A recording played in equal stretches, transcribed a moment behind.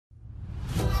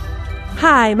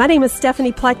Hi, my name is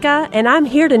Stephanie Pletka, and I'm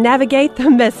here to navigate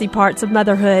the messy parts of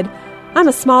motherhood. I'm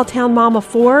a small-town mom of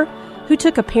 4 who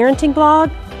took a parenting blog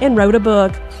and wrote a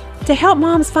book to help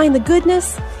moms find the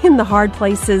goodness in the hard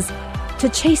places, to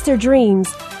chase their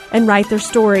dreams and write their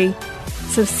story.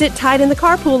 So sit tight in the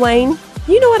carpool lane.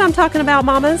 You know what I'm talking about,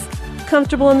 mamas.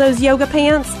 Comfortable in those yoga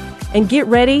pants, and get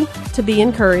ready to be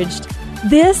encouraged.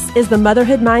 This is the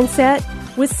Motherhood Mindset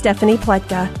with Stephanie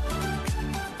Pletka.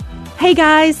 Hey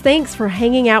guys, thanks for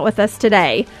hanging out with us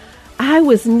today. I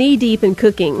was knee-deep in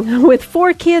cooking, with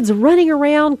 4 kids running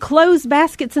around, clothes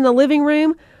baskets in the living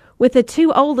room, with the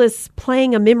 2 oldest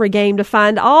playing a memory game to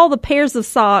find all the pairs of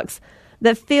socks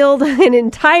that filled an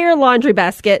entire laundry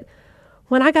basket,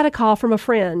 when I got a call from a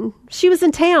friend. She was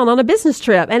in town on a business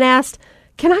trip and asked,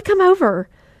 "Can I come over?"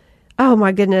 Oh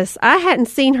my goodness, I hadn't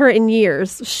seen her in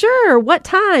years. "Sure, what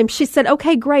time?" She said,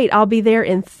 "Okay, great, I'll be there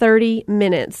in 30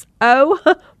 minutes. Oh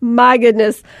my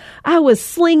goodness, I was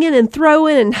slinging and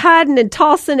throwing and hiding and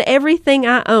tossing everything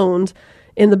I owned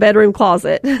in the bedroom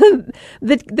closet.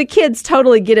 The kids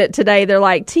totally get it today. They're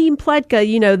like, Team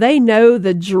Pletka, they know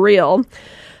the drill.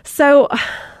 So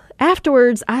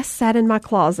afterwards, I sat in my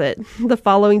closet the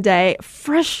following day,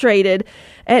 frustrated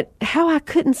at how I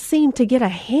couldn't seem to get a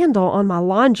handle on my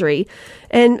laundry.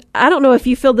 And I don't know if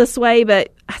you feel this way,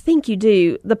 but I think you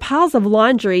do. The piles of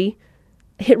laundry,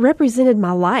 it represented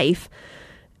my life.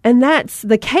 And that's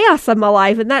the chaos of my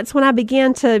life. And that's when I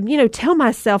began to, tell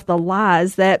myself the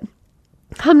lies that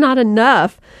I'm not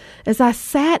enough. As I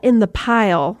sat in the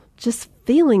pile, just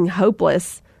feeling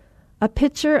hopeless, a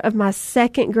picture of my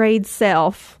 2nd grade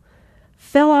self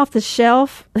fell off the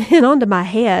shelf and onto my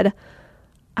head.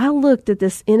 I looked at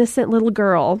this innocent little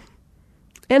girl,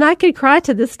 and I could cry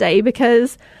to this day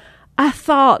because I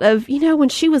thought of, when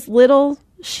she was little,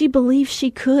 she believed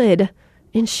she could,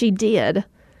 and she did.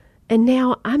 And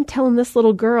now I'm telling this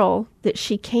little girl that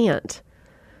she can't.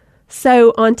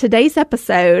 So on today's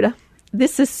episode,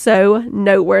 this is so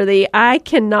noteworthy. I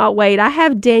cannot wait. I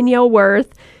have Danielle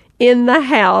Worth in the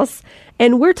house,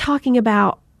 and we're talking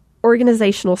about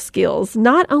organizational skills,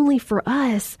 not only for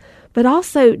us, but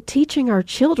also teaching our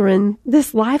children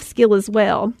this life skill as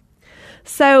well.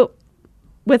 So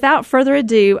without further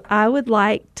ado, I would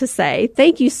like to say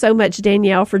thank you so much,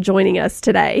 Danielle, for joining us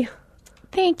today.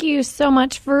 Thank you so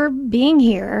much for being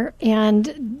here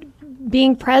and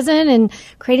being present and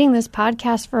creating this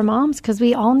podcast for moms, because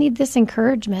we all need this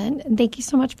encouragement. And thank you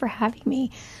so much for having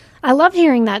me. I love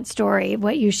hearing that story,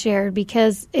 what you shared,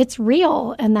 because it's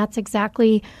real, and that's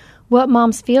exactly what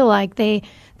moms feel like. They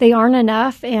aren't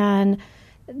enough, and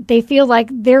they feel like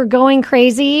they're going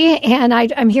crazy. And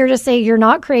I'm here to say you're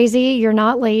not crazy. You're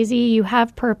not lazy. You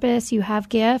have purpose. You have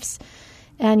gifts,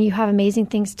 and you have amazing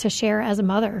things to share as a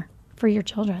mother for your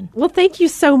children. Well, thank you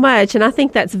so much. And I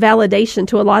think that's validation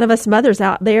to a lot of us mothers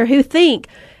out there who think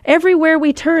everywhere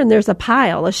we turn, there's a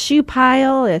pile, a shoe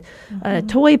pile, a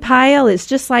toy pile. It's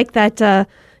just like that,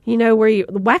 where you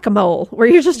whack-a-mole, where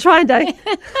you're just trying to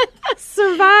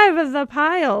survive of the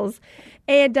piles.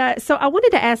 And so I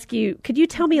wanted to ask you, could you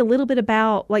tell me a little bit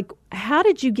about, how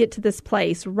did you get to this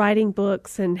place, writing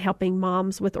books and helping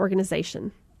moms with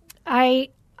organization? I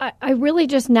really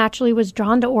just naturally was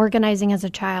drawn to organizing as a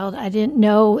child. I didn't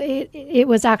know it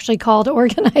was actually called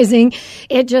organizing.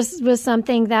 It just was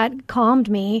something that calmed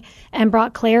me and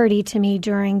brought clarity to me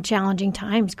during challenging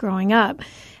times growing up.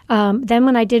 Then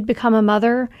when I did become a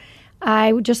mother,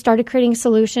 I just started creating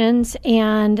solutions,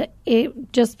 and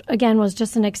it just, again, was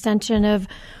just an extension of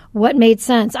what made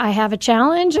sense. I have a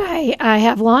challenge. I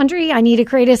have laundry. I need to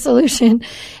create a solution.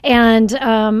 And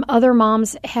other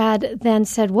moms had then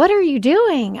said, "What are you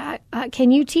doing? Can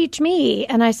you teach me?"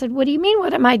 And I said, "What do you mean,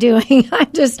 what am I doing?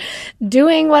 I'm just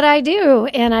doing what I do."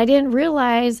 And I didn't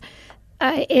realize,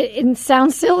 it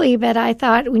sounds silly, but I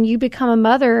thought when you become a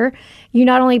mother, you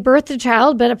not only birthed a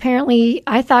child, but apparently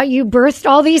I thought you birthed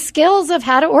all these skills of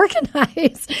how to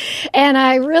organize. And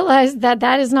I realized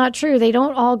that is not true. They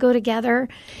don't all go together.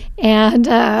 And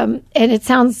it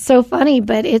sounds so funny,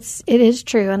 but it is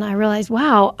true. And I realized,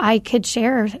 wow, I could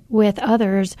share with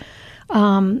others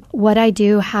what I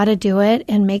do, how to do it,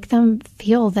 and make them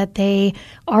feel that they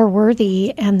are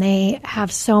worthy and they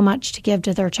have so much to give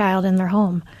to their child in their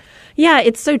home. Yeah,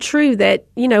 it's so true that,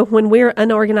 when we're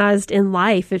unorganized in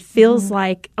life, it feels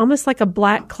like almost like a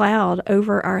black cloud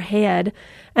over our head.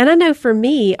 And I know for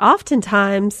me,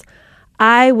 oftentimes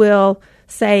I will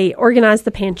say, organize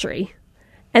the pantry.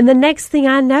 And the next thing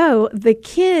I know, the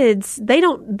kids, they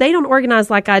don't organize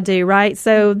like I do, right?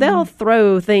 So they'll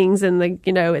throw things in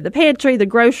in the pantry, the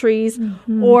groceries,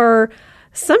 or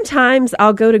sometimes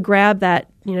I'll go to grab that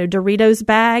Doritos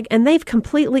bag, and they've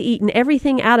completely eaten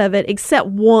everything out of it except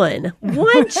one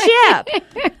chip.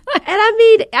 And I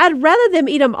mean, I'd rather them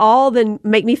eat them all than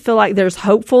make me feel like there's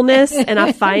hopefulness and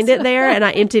I find it there and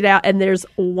I empty it out and there's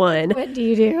one. What do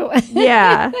you do?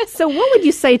 Yeah. So what would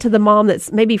you say to the mom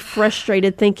that's maybe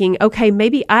frustrated thinking, okay,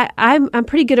 maybe I'm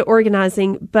pretty good at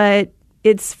organizing, but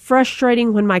it's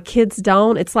frustrating when my kids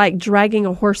don't. It's like dragging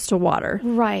a horse to water.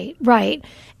 Right.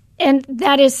 And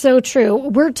that is so true.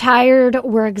 We're tired.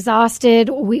 We're exhausted.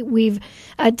 We've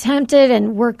attempted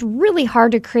and worked really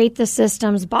hard to create the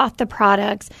systems, bought the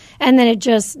products, and then it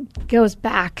just goes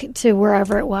back to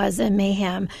wherever it was in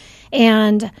mayhem.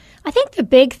 And I think the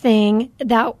big thing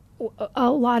that a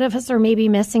lot of us are maybe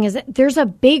missing is that there's a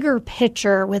bigger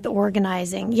picture with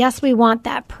organizing. Yes, we want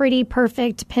that pretty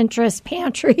perfect Pinterest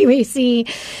pantry we see.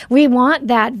 We want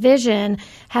that vision.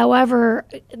 However,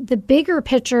 the bigger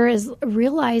picture is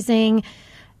realizing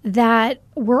that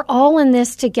we're all in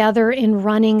this together in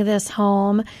running this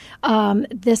home.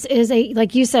 This is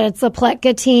like you said, it's a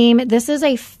Pletka team. This is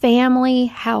a family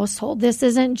household. This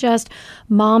isn't just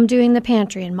mom doing the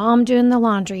pantry and mom doing the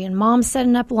laundry and mom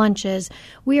setting up lunches.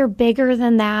 We are bigger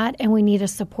than that, and we need to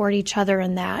support each other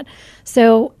in that.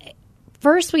 So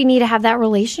first, we need to have that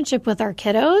relationship with our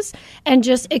kiddos and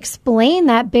just explain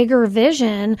that bigger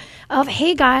vision of,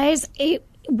 hey, guys,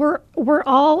 we're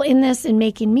all in this and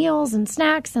making meals and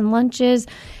snacks and lunches,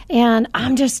 and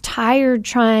I'm just tired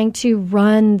trying to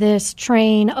run this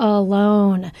train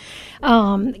alone.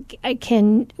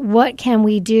 What can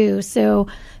we do? So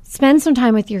spend some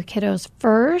time with your kiddos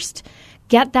first,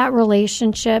 get that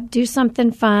relationship, do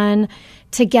something fun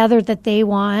together that they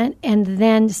want, and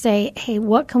then say, hey,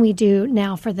 what can we do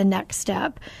now for the next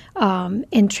step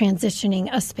in transitioning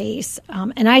a space?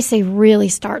 And I say really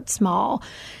start small.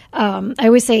 I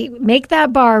always say make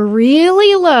that bar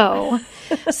really low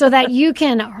so that you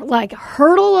can like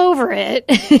hurtle over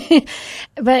it,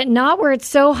 but not where it's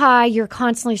so high you're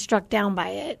constantly struck down by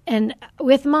it. And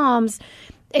with moms,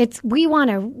 we want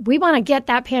to get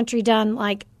that pantry done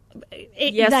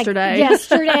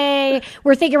yesterday.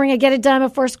 We're thinking we're going to get it done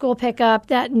before school pickup.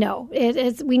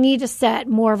 We need to set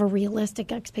more of a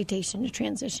realistic expectation to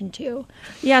transition to.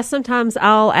 Yeah, sometimes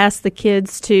I'll ask the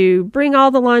kids to bring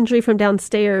all the laundry from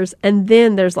downstairs, and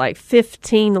then there's like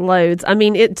 15 loads. I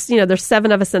mean, it's, there's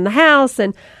 7 of us in the house,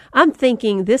 and I'm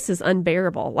thinking this is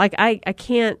unbearable. Like I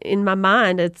can't, in my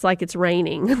mind, it's like it's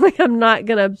raining. Like I'm not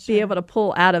going to be able to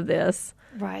pull out of this.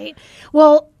 Right.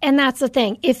 Well, and that's the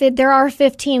thing. If there are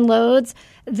 15 loads,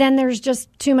 then there's just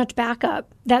too much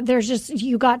backup.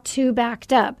 You got too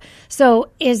backed up. So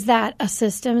is that a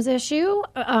systems issue?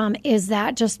 Is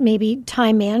that just maybe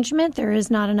time management? There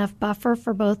is not enough buffer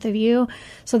for both of you.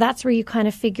 So that's where you kind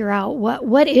of figure out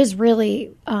what is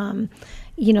really,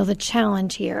 the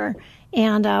challenge here.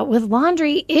 And with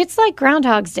laundry, it's like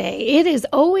Groundhog's Day. It is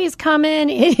always coming.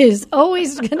 It is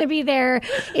always going to be there.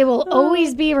 It will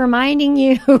always be reminding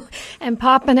you and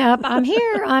popping up, I'm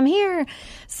here.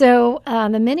 So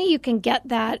the minute you can get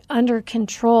that under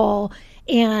control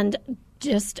and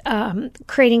just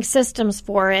creating systems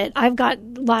for it, I've got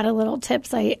a lot of little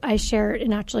tips I share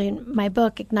in my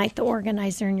book, Ignite the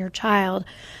Organizer in Your Child.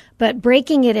 But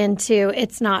breaking it into,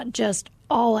 it's not just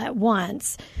all at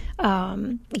once.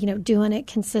 Doing it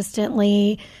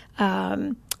consistently,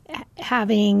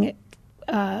 having,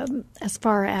 as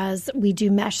far as we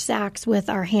do mesh sacks with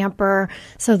our hamper.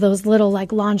 So those little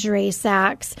like lingerie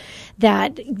sacks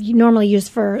that you normally use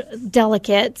for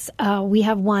delicates, we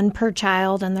have one per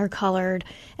child and they're colored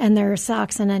and their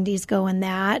socks and undies go in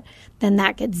that. Then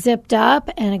that gets zipped up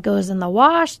and it goes in the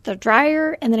wash, the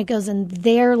dryer, and then it goes in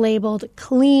their labeled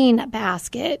clean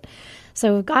basket.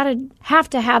 So we've have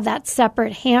to have that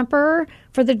separate hamper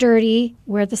for the dirty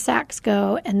where the sacks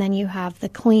go, and then you have the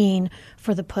clean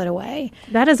for the put away.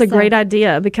 That is a great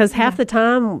idea because half the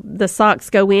time the socks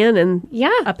go in and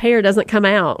a pair doesn't come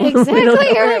out. Exactly.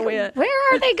 Where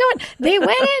are they going? They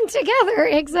went in together.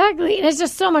 Exactly. And it's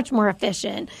just so much more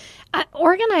efficient.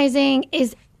 Organizing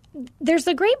there's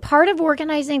a great part of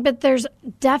organizing, but there's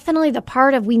definitely the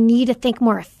part of we need to think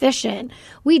more efficient.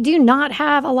 We do not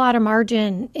have a lot of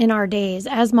margin in our days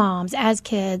as moms, as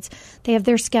kids. They have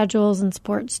their schedules and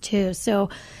sports too. So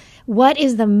what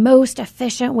is the most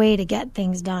efficient way to get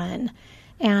things done?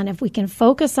 And if we can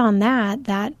focus on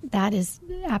that is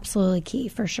absolutely key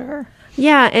for sure.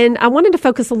 Yeah, and I wanted to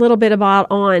focus a little bit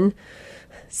on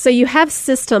so you have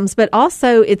systems, but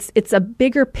also it's a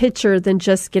bigger picture than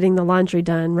just getting the laundry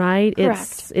done, right?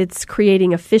 Correct. It's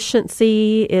creating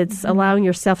efficiency. It's allowing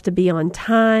yourself to be on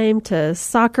time to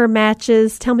soccer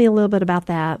matches. Tell me a little bit about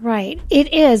that. Right.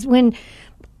 It is when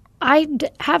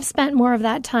have spent more of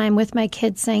that time with my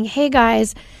kids saying, hey,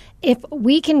 guys, if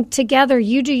we can together,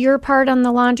 you do your part on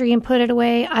the laundry and put it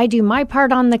away, I do my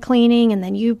part on the cleaning, and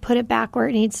then you put it back where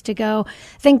it needs to go,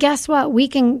 then guess what? We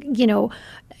can,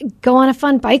 go on a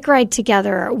fun bike ride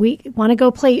together. We want to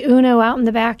go play Uno out in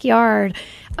the backyard.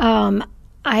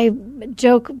 I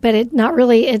joke, but it not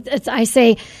really. I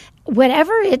say,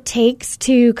 whatever it takes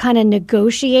to kind of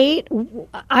negotiate.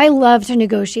 I love to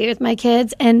negotiate with my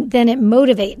kids, and then it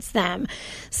motivates them.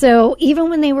 So even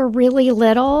when they were really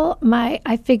little,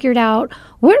 I figured out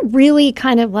what really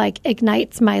kind of like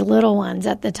ignites my little ones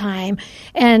at the time.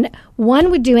 And one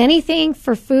would do anything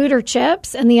for food or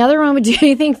chips, and the other one would do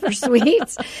anything for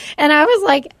sweets. And I was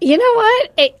like, you know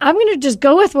what? I'm going to just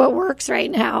go with what works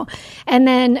right now. And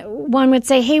then one would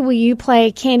say, hey, will you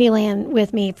play Candyland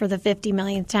with me for the 50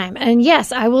 millionth time? And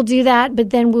yes, I will do that,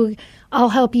 but then I'll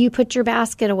help you put your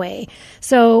basket away.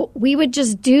 So we would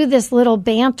just do this little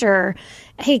banter.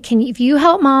 Hey, if you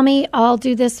help mommy, I'll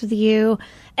do this with you.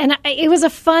 And it was a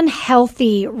fun,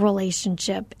 healthy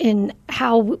relationship in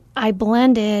how I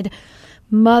blended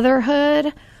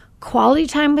motherhood, quality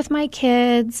time with my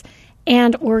kids,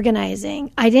 and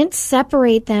organizing. I didn't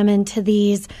separate them into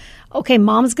these, okay,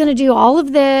 mom's going to do all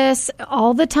of this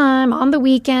all the time on the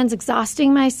weekends,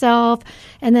 exhausting myself.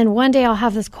 And then one day I'll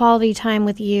have this quality time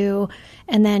with you.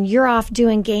 And then you're off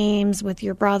doing games with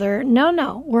your brother.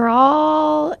 No. We're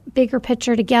all bigger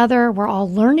picture together. We're all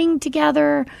learning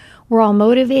together. We're all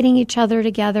motivating each other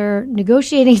together,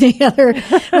 negotiating together.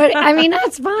 But I mean,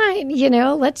 that's fine.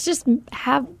 Let's just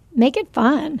make it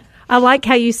fun. I like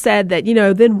how you said that,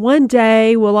 then one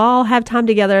day we'll all have time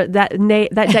together. That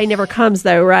day never comes,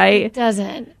 though, right? It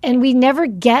doesn't. And we never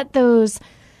get those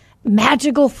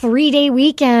magical 3-day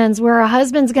weekends where a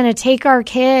husband's going to take our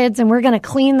kids and we're going to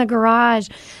clean the garage.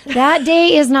 That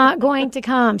day is not going to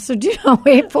come, so do not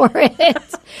wait for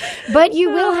it. But you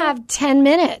will have 10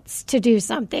 minutes to do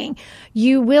something.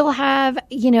 You will have,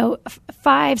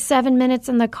 5-7 minutes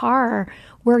in the car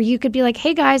where you could be like,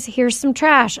 hey, guys, here's some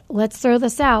trash. Let's throw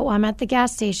this out while I'm at the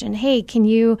gas station. Hey, can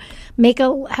you make a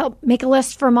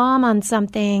list for mom on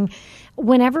something?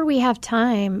 Whenever we have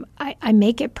time, I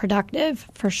make it productive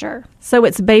for sure. So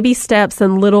it's baby steps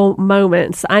and little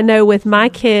moments. I know with my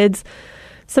kids,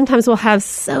 sometimes we'll have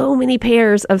so many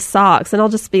pairs of socks, and I'll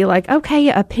just be like, okay,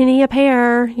 a penny a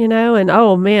pair, and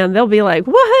oh man, they'll be like,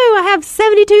 woohoo, I have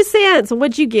 72 cents.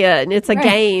 What'd you get? And it's a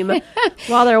game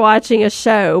while they're watching a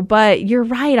show. But you're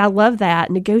right. I love that.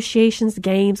 Negotiations,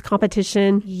 games,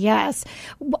 competition. Yes.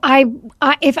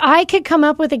 If I could come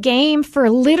up with a game for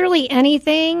literally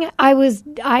anything,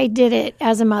 I did it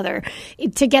as a mother.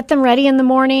 To get them ready in the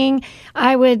morning,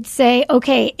 I would say,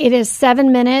 okay, it is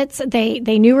 7 minutes. They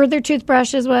knew where their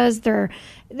toothbrushes was, their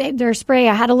spray.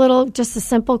 I had a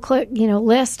simple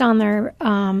list on their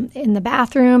in the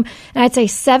bathroom, and I'd say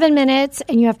 7 minutes,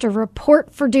 and you have to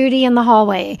report for duty in the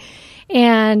hallway.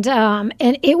 And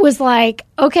it was like,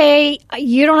 okay,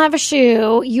 you don't have a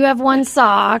shoe, you have one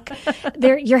sock,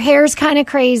 your hair's kind of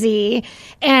crazy,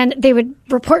 and they would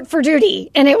report for duty,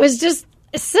 and it was just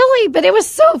silly, but it was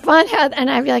so fun. And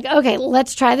I'd be like, okay,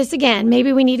 let's try this again.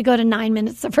 Maybe we need to go to 9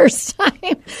 minutes the first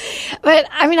time. But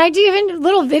I mean, I do even a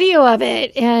little video of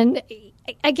it. And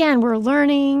again, we're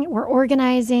learning, we're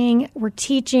organizing, we're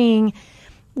teaching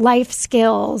life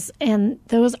skills. And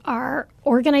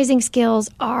organizing skills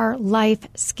are life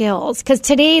skills. Because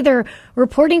today they're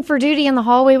reporting for duty in the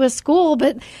hallway with school,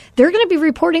 but they're going to be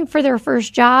reporting for their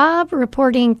first job,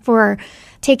 reporting for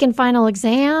taking final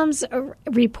exams,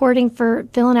 reporting for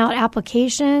filling out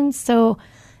applications. So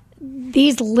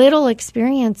these little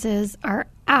experiences are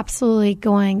absolutely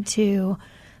going to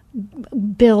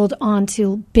build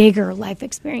onto bigger life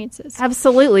experiences.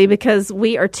 Absolutely, because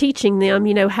we are teaching them,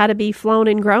 how to be flown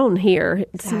and grown here.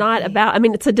 It's not about,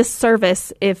 it's a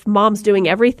disservice if mom's doing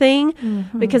everything,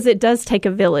 because it does take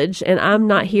a village, and I'm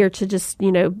not here to just,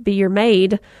 be your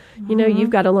maid. You've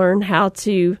got to learn how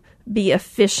to be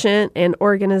efficient and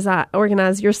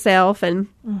organize yourself. And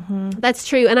that's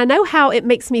true. And I know how it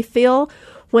makes me feel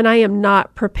when I am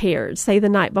not prepared, say the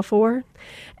night before,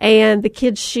 and the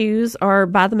kids' shoes are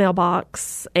by the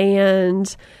mailbox,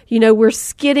 and, we're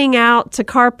skidding out to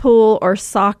carpool or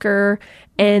soccer,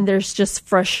 and there's just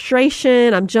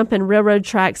frustration. I'm jumping railroad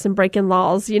tracks and breaking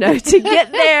laws, to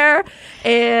get there.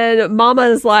 And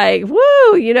mama's like,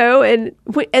 woo,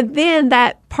 and then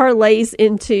that parlays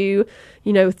into,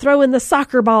 throwing the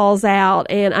soccer balls out.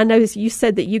 And I know you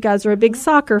said that you guys are a big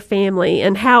soccer family,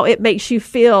 and how it makes you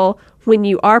feel when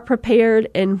you are prepared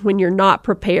and when you're not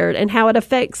prepared, and how it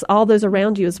affects all those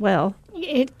around you as well.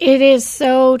 It is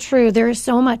so true. There is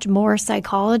so much more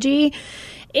psychology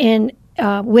in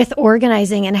with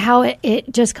organizing and how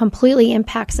it just completely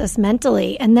impacts us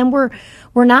mentally. And then we're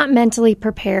not mentally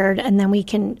prepared, and then we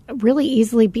can really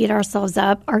easily beat ourselves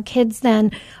up. Our kids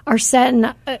then are setting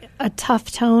a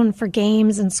tough tone for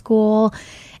games and school,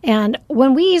 and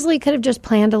when we easily could have just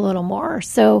planned a little more.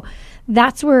 So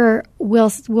that's where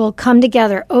we'll come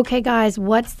together. Okay, guys,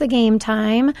 what's the game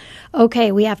time?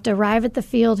 Okay, we have to arrive at the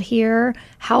field here.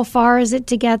 How far is it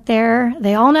to get there?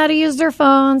 They all know how to use their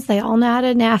phones. They all know how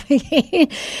to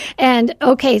navigate. And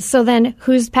okay, so then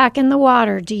who's packing the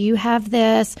water? Do you have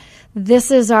this?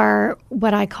 This is our,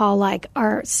 what I call like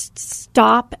our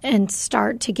stop and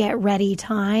start to get ready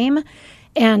time.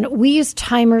 And we use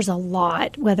timers a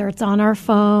lot, whether it's on our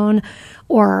phone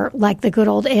or like the good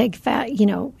old egg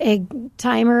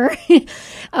timer.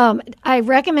 I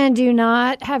recommend do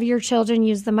not have your children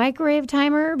use the microwave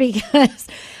timer, because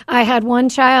I had one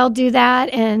child do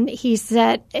that, and he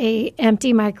set a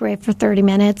empty microwave for 30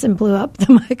 minutes and blew up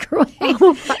the microwave.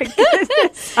 Oh my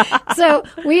goodness. So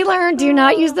we learned do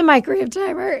not use the microwave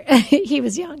timer. He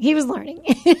was young. He was learning.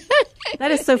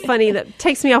 That is so funny. That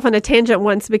takes me off on a tangent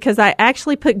once, because I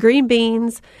actually put green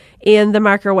beans in the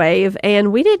microwave,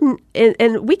 and we didn't,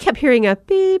 and we kept hearing a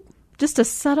beep, just a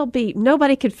subtle beep.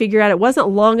 Nobody could figure out. It wasn't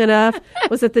long enough.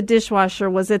 Was it the dishwasher?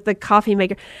 Was it the coffee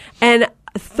maker? And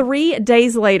 3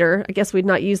 days later, I guess we'd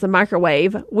not used the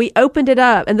microwave, we opened it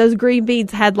up, and those green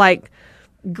beans had like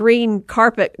green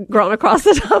carpet growing across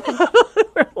the top of them.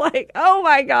 We're like, oh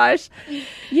my gosh.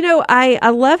 You know, I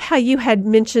love how you had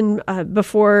mentioned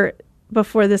before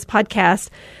this podcast,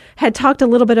 had talked a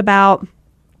little bit about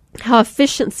how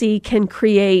efficiency can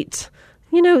create,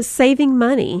 you know, saving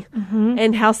money,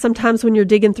 and how sometimes when you're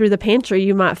digging through the pantry,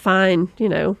 you might find, you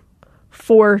know,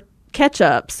 4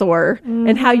 ketchups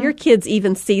and how your kids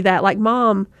even see that. Like,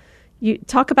 Mom, you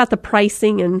talk about the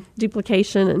pricing and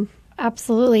duplication. And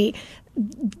absolutely.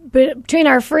 But between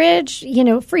our fridge, you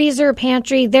know, freezer,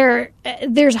 pantry,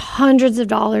 there's hundreds of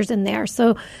dollars in there.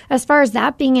 So as far as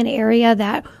that being an area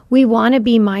that we want to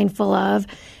be mindful of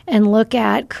and look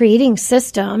at creating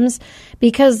systems,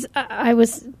 because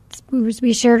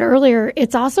we shared earlier,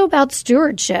 it's also about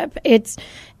stewardship. It's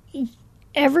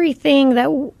everything that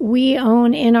we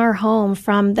own in our home,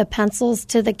 from the pencils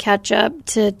to the ketchup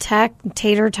to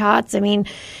tater tots. I mean,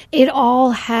 it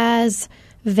all has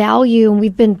value, and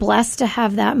we've been blessed to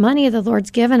have that money the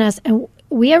Lord's given us, and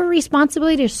we have a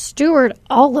responsibility to steward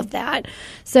all of that.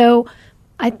 So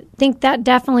I think that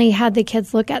definitely had the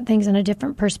kids look at things in a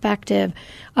different perspective.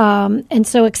 And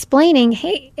so explaining,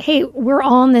 hey, we're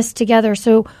all in this together.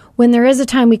 So when there is a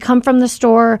time we come from the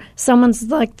store, someone's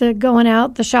like going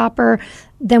out, the shopper,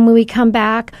 then when we come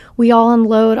back, we all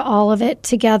unload all of it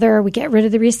together. We get rid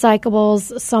of the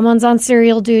recyclables. Someone's on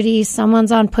cereal duty.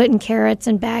 Someone's on putting carrots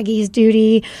and baggies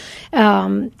duty.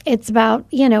 It's about,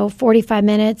 45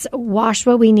 minutes. Wash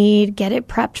what we need. Get it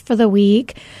prepped for the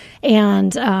week.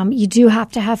 And you do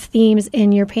have to have themes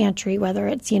in your pantry, whether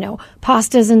it's,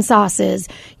 pastas and sauces.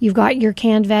 You've got your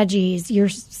canned veggies, your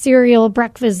cereal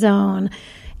breakfast zone.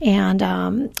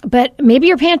 And but maybe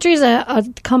your pantry is a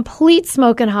complete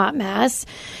smoking hot mess,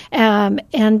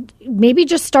 and maybe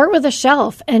just start with a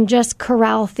shelf and just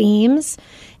corral themes.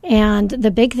 And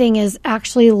the big thing is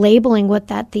actually labeling what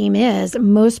that theme is.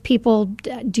 Most people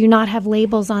do not have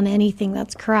labels on anything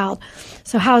that's corralled.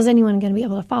 So how is anyone going to be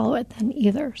able to follow it then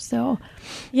either? So,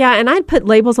 yeah, and I'd put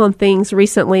labels on things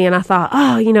recently, and I thought,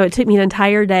 it took me an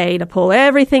entire day to pull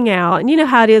everything out. And you know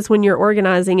how it is when you're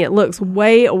organizing, it looks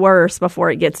way worse before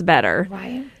it gets better.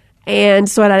 Right. And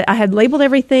so I had labeled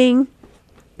everything.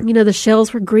 The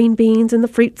shelves were green beans in the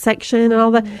fruit section and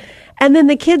all that. And then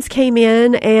the kids came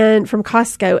in from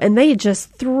Costco, and they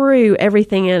just threw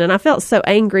everything in, and I felt so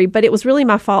angry. But it was really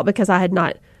my fault because I had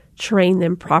not trained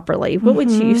them properly. What would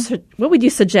you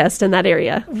suggest in that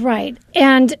area? Right,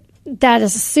 and that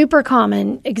is a super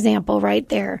common example right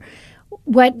there.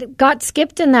 What got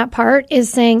skipped in that part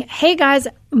is saying, "Hey guys,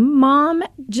 Mom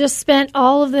just spent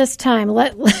all of this time.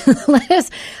 Let us,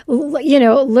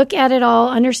 look at it all,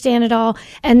 understand it all,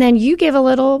 and then you give a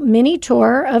little mini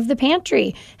tour of the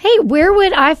pantry. Hey, where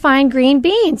would I find green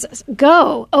beans?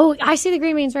 Go. Oh, I see the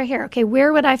green beans right here. Okay,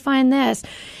 where would I find this?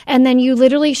 And then you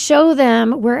literally show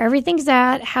them where everything's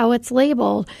at, how it's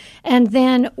labeled, and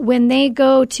then when they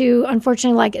go to,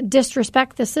 unfortunately,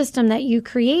 disrespect the system that you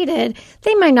created,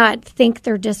 they might not think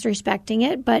they're disrespecting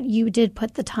it, but you did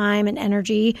put the time and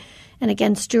energy and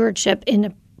again, stewardship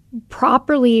in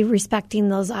properly respecting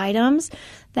those items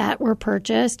that were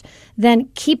purchased, then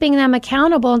keeping them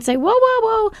accountable and say,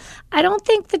 whoa, I don't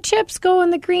think the chips go in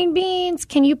the green beans.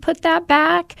 Can you put that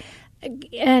back?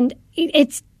 And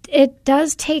it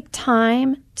does take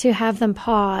time to have them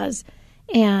pause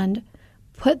and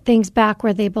put things back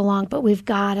where they belong, but we've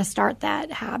got to start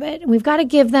that habit. And we've got to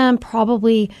give them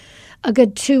probably a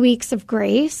good 2 weeks of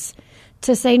grace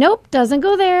to say, nope, doesn't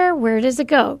go there. Where does it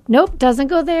go? Nope, doesn't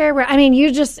go there. I mean,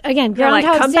 you just, again,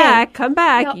 Groundhog Day. Come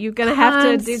back. You're going to have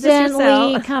to do this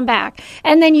yourself. Come back.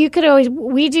 And then you could always,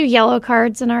 we do yellow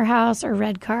cards in our house or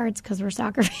red cards because we're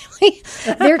soccer family.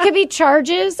 There could be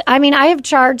charges. I mean, I have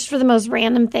charged for the most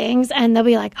random things, and they'll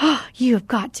be like, oh, you have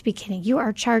got to be kidding. You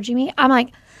are charging me? I'm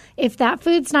like, if that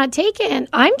food's not taken,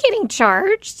 I'm getting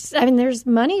charged. I mean, there's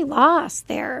money lost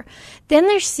there. Then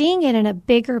they're seeing it in a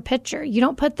bigger picture. You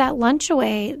don't put that lunch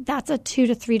away. That's a $2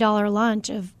 to $3 lunch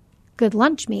of good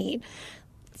lunch meat.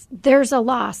 There's a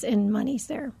loss in monies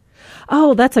there.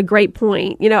 Oh, that's a great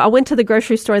point. I went to the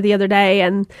grocery store the other day,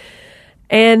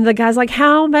 and the guy's like,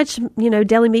 how much,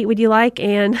 deli meat would you like?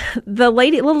 And the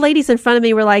little ladies in front of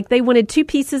me were like, they wanted 2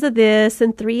 pieces of this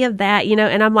and 3 of that,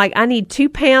 and I'm like, I need 2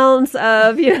 pounds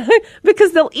of,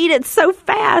 because they'll eat it so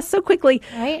fast, so quickly.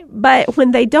 Right. But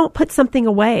when they don't put something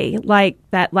away, like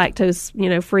that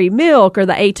lactose, free milk or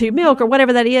the A2 milk or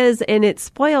whatever that is, and it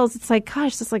spoils, it's like,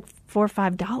 gosh, it's like $4 or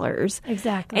 $5.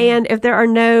 Exactly. And if there are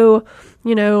no,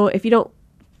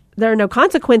 there are no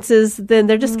consequences, then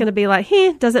they're just going to be like,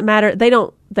 doesn't matter. They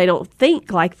don't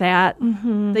think like that.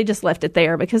 Mm-hmm. They just left it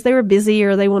there because they were busy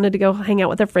or they wanted to go hang out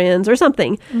with their friends or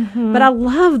something. Mm-hmm. But I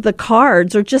love the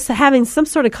cards or just having some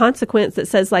sort of consequence that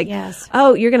says like, yes.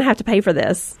 Oh, you're going to have to pay for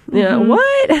this. Mm-hmm.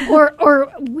 What?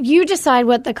 Or you decide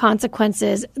what the consequence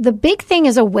is. The big thing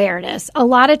is awareness. A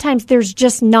lot of times there's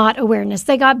just not awareness.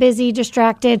 They got busy,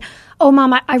 distracted. Oh,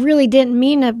 Mom, I really didn't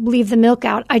mean to leave the milk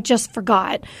out. I just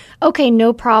forgot. Okay,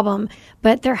 no problem.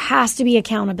 But there has to be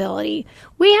accountability.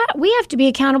 We have to be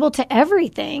accountable to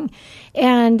everything.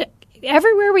 And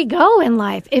everywhere we go in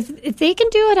life, if they can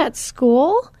do it at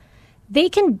school, they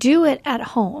can do it at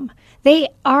home. They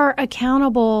are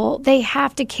accountable. They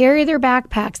have to carry their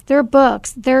backpacks, their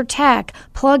books, their tech,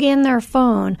 plug in their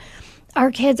phone.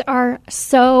 Our kids are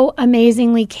so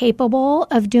amazingly capable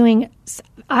of doing,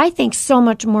 I think, so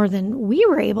much more than we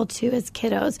were able to as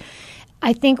kiddos.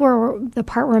 I think the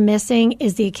part we're missing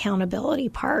is the accountability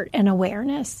part and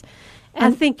awareness.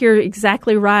 And I think you're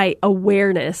exactly right.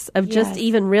 Awareness of just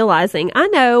even realizing. I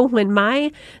know when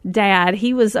my dad,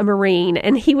 he was a Marine,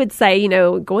 and he would say,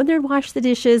 go in there and wash the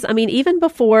dishes. I mean, even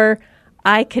before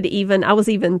I was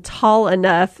even tall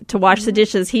enough to wash the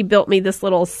dishes, he built me this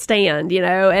little stand,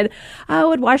 and I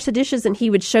would wash the dishes, and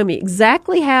he would show me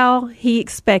exactly how he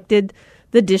expected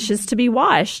the dishes to be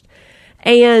washed.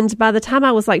 And by the time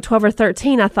I was like 12 or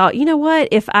 13, I thought, you know what?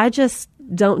 If I just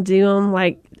don't do them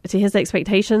like to his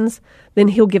expectations, then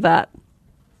he'll give up.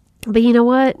 But you know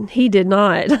what? He did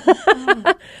not.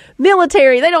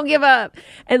 Military, they don't give up.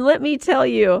 And let me tell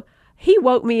you, he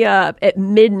woke me up at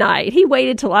midnight. He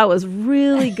waited till I was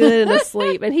really good and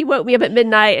asleep. And he woke me up at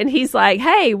midnight and he's like,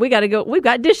 hey, we got to go. We've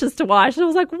got dishes to wash. And I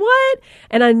was like, what?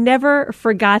 And I never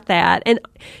forgot that. And,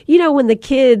 when the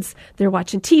kids, they're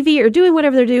watching TV or doing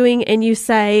whatever they're doing and you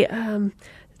say,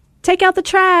 take out the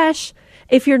trash.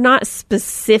 If you're not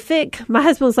specific, my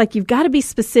husband was like, you've got to be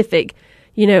specific.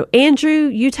 Andrew,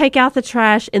 you take out the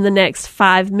trash in the next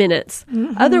 5 minutes.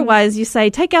 Mm-hmm. Otherwise, you say,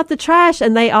 take out the trash,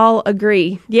 and they all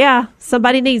agree. Yeah,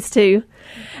 somebody needs to.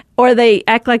 Or they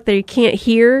act like they can't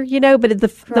hear, but at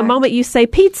the moment you say,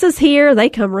 pizza's here, they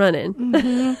come running.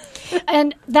 Mm-hmm.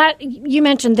 And that, you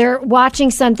mentioned they're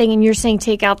watching something and you're saying,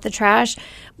 take out the trash.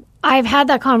 I've had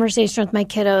that conversation with my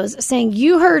kiddos saying,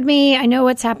 you heard me, I know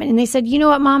what's happening. And they said, you know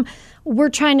what, Mom? We're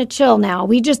trying to chill now.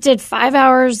 We just did 5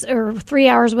 hours or 3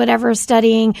 hours, whatever,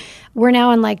 studying. We're now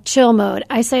in like chill mode.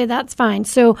 I say that's fine.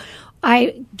 So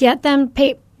I get them,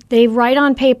 they write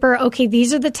on paper, okay,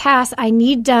 these are the tasks I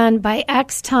need done by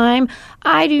X time.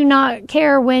 I do not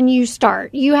care when you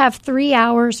start. You have 3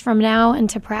 hours from now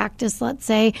into practice, let's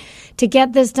say, to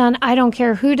get this done. I don't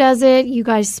care who does it. You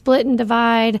guys split and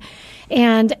divide.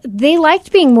 And they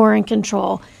liked being more in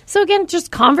control. So again,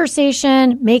 just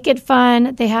conversation, make it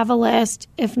fun. They have a list.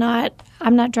 If not,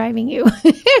 I'm not driving you.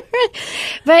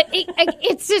 But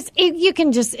it's just, you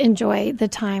can just enjoy the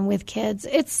time with kids.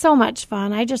 It's so much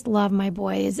fun. I just love my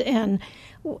boys. And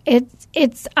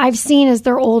I've seen as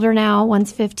they're older now,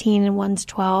 one's 15 and one's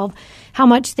 12, how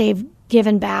much they've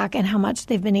given back and how much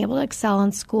they've been able to excel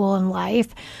in school and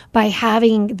life by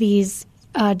having these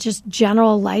just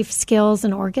general life skills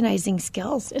and organizing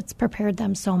skills. It's prepared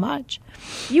them so much.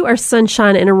 You are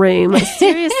sunshine in a room.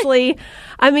 Seriously.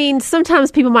 I mean, sometimes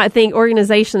people might think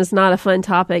organization is not a fun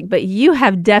topic, but you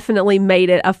have definitely made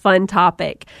it a fun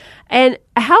topic. And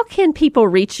how can people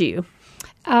reach you?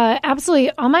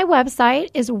 Absolutely. On my website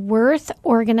is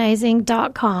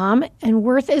worthorganizing.com, and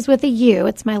Worth is with a U.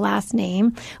 It's my last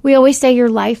name. We always say your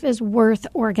life is worth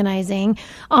organizing.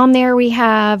 On there we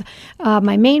have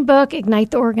my main book,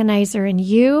 Ignite the Organizer in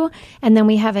You, and then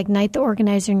we have Ignite the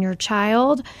Organizer in Your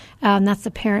Child. That's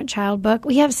the parent-child book.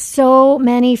 We have so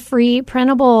many free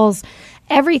printables.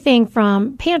 Everything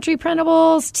from pantry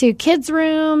printables to kids'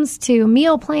 rooms to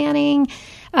meal planning.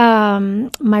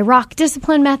 My rock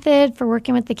discipline method for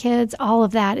working with the kids, all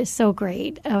of that is so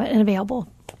great and available.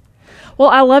 Well,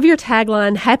 I love your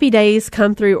tagline, happy days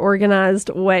come through organized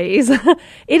ways.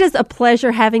 It is a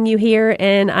pleasure having you here,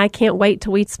 and I can't wait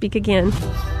till we speak again.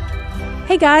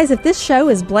 Hey guys, if this show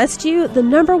has blessed you, the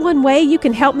number one way you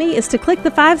can help me is to click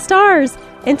the 5 stars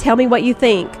and tell me what you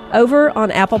think over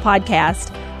on Apple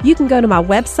Podcast. You can go to my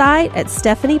website at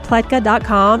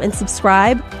stephaniepletka.com and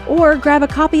subscribe, or grab a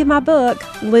copy of my book,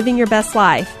 Living Your Best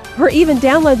Life, or even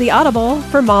download the Audible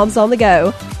for moms on the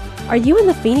go. Are you in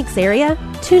the Phoenix area?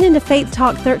 Tune into Faith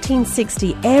Talk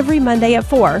 1360 every Monday at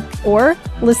 4, or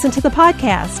listen to the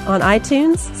podcast on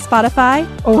iTunes, Spotify,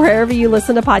 or wherever you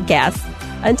listen to podcasts.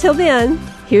 Until then,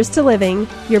 here's to living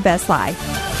your best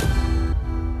life.